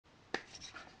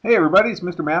Hey everybody, it's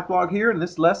Mrmathblog here, and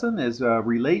this lesson is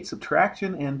relate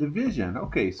subtraction and division.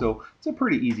 Okay, so it's a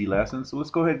pretty easy lesson, so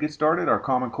let's go ahead and get started. Our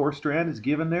common core strand is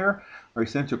given there. Our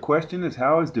essential question is,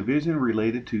 how is division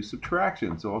related to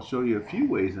subtraction? So I'll show you a few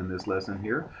ways in this lesson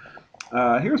here.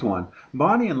 Here's one.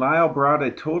 Bonnie and Lyle brought a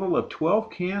total of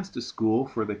 12 cans to school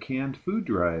for the canned food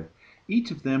drive. Each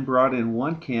of them brought in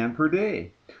 1 can per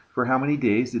day. For how many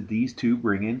days did these two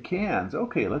bring in cans?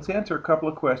 Okay, let's answer a couple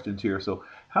of questions here. So,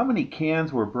 how many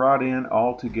cans were brought in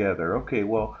altogether? Okay,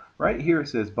 well, right here it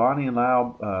says Bonnie and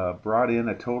Lyle brought in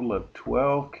a total of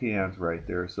 12 cans right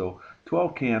there. So,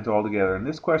 12 cans altogether. And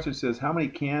this question says, how many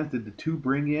cans did the two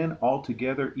bring in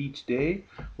altogether each day?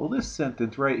 Well, this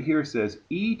sentence right here says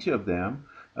each of them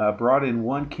brought in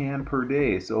 1 can per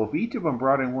day. So if each of them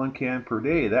brought in 1 can per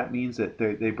day, that means that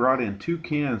they brought in 2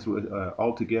 cans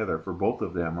altogether for both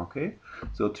of them, okay?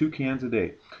 So 2 cans a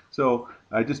day. So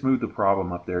I just moved the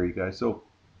problem up there, you guys. So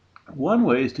one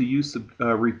way is to use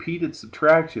repeated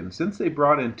subtraction. Since they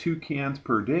brought in 2 cans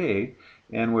per day,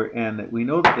 and we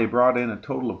know that they brought in a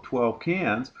total of 12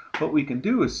 cans, what we can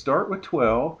do is start with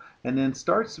 12 and then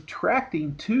start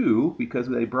subtracting 2 because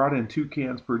they brought in 2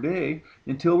 cans per day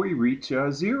until we reach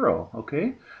 0.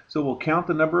 Okay, so we'll count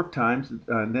the number of times,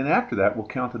 and then after that we'll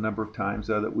count the number of times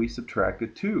that we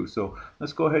subtracted 2. So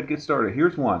let's go ahead and get started.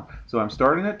 Here's one. So I'm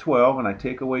starting at 12 and I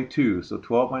take away 2. So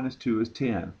 12 minus 2 is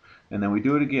 10. And then we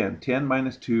do it again. 10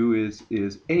 minus 2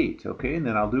 is 8. Okay, and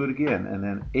then I'll do it again. And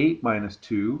then 8 minus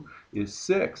 2 is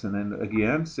 6. And then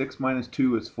again, 6 minus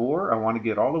 2 is 4. I want to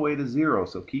get all the way to 0,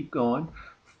 so keep going.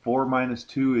 4 minus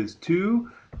 2 is 2.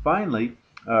 Finally,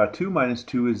 2 minus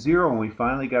 2 is 0, and we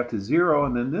finally got to 0.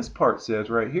 And then this part says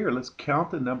right here, let's count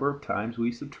the number of times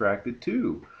we subtracted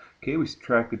 2. Okay, we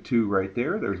subtracted 2 right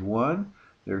there. There's 1,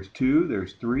 there's 2,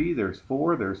 there's 3, there's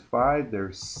 4, there's 5,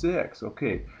 there's 6.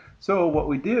 Okay. So what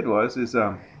we did was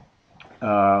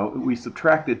we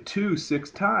subtracted 2 6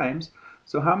 times.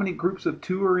 So how many groups of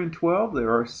 2 are in 12?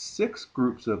 There are 6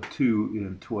 groups of 2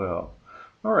 in 12.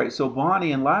 All right, so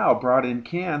Bonnie and Lyle brought in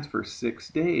cans for 6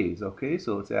 days. Okay,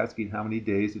 so it's asking how many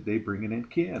days did they bring in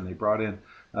can. They brought in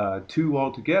 2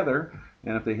 altogether,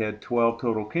 and if they had 12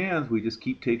 total cans, we just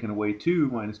keep taking away 2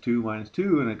 minus 2 minus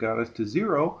 2, and it got us to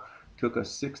 0. Took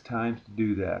us 6 times to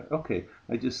do that. Okay,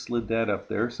 I just slid that up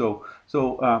there. So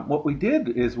what we did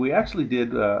is we actually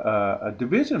did a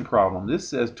division problem. This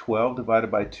says 12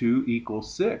 divided by 2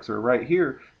 equals 6. Or right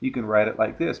here, you can write it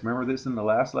like this. Remember this in the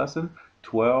last lesson?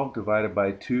 12 divided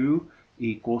by 2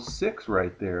 equals 6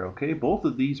 right there. Okay, both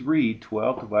of these read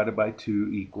 12 divided by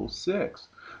 2 equals 6.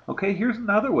 Okay, here's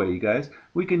another way, you guys.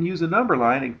 We can use a number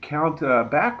line and count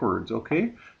backwards,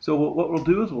 okay? So what we'll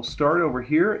do is we'll start over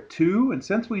here at 2, and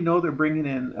since we know they're bringing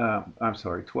in,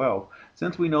 12.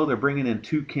 Since we know they're bringing in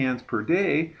 2 cans per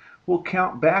day, we'll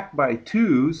count back by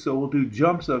 2, so we'll do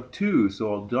jumps of 2.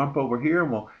 So I'll jump over here,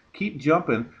 and we'll keep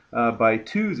jumping by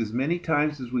 2s as many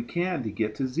times as we can to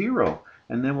get to 0.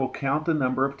 And then we'll count the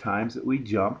number of times that we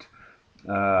jumped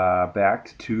back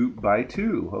to 2 by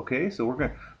 2. Okay, so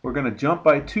we're gonna jump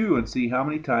by 2 and see how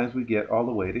many times we get all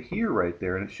the way to here right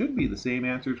there, and it should be the same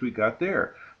answers we got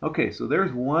there. Okay, so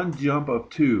there's 1 jump of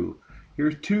 2.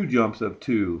 Here's 2 jumps of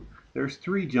 2. There's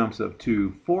 3 jumps of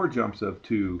 2. 4 jumps of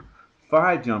 2.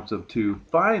 5 jumps of 2.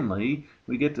 Finally,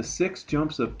 we get to 6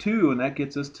 jumps of 2, and that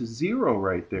gets us to 0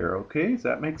 right there. Okay, does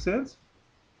that make sense?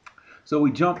 So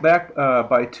we jump back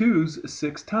by 2s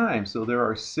 6 times. So there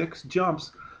are 6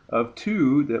 jumps of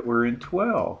 2 that were in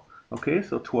 12. Okay,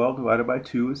 so 12 divided by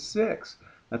 2 is 6.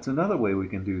 That's another way we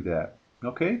can do that.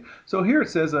 Okay, so here it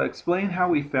says explain how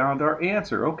we found our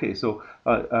answer. Okay, so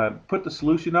put the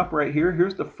solution up right here.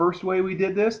 Here's the first way we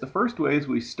did this. The first way is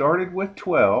we started with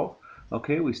 12.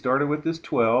 Okay, we started with this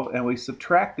 12 and we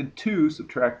subtracted 2,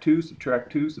 subtract 2, subtract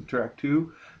 2, subtract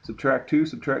 2, subtract 2,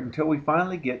 subtract until we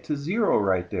finally get to 0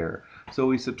 right there. So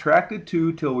we subtracted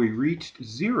 2 till we reached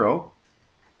 0.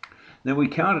 Then we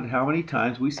counted how many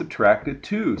times we subtracted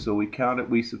 2. So we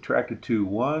subtracted 2,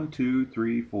 1, 2,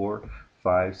 3, 4,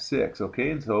 5, 6.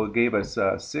 Okay, and so it gave us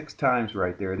 6 times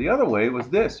right there. The other way was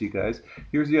this, you guys.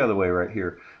 Here's the other way right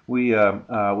here. We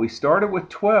started with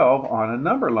 12 on a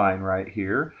number line right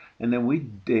here, and then we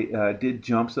did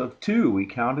jumps of 2. We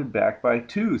counted back by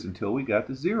 2s until we got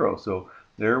to 0. So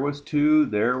there was 2,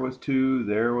 there was 2,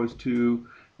 there was 2,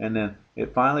 and then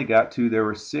it finally got to, there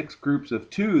were 6 groups of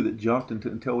 2 that jumped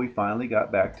until we finally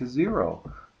got back to 0.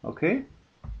 Okay?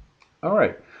 All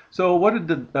right. So what did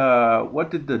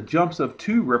the jumps of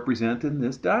 2 represent in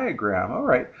this diagram? All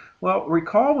right. Well,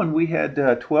 recall when we had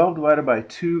 12 divided by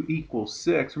 2 equals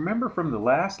 6. Remember from the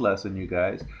last lesson, you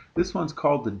guys, this one's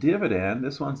called the dividend,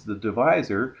 this one's the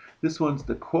divisor, this one's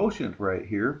the quotient right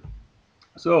here.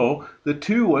 So the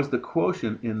 2 was the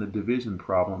quotient in the division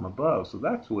problem above. So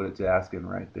that's what it's asking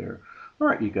right there. All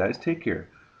right, you guys, take care.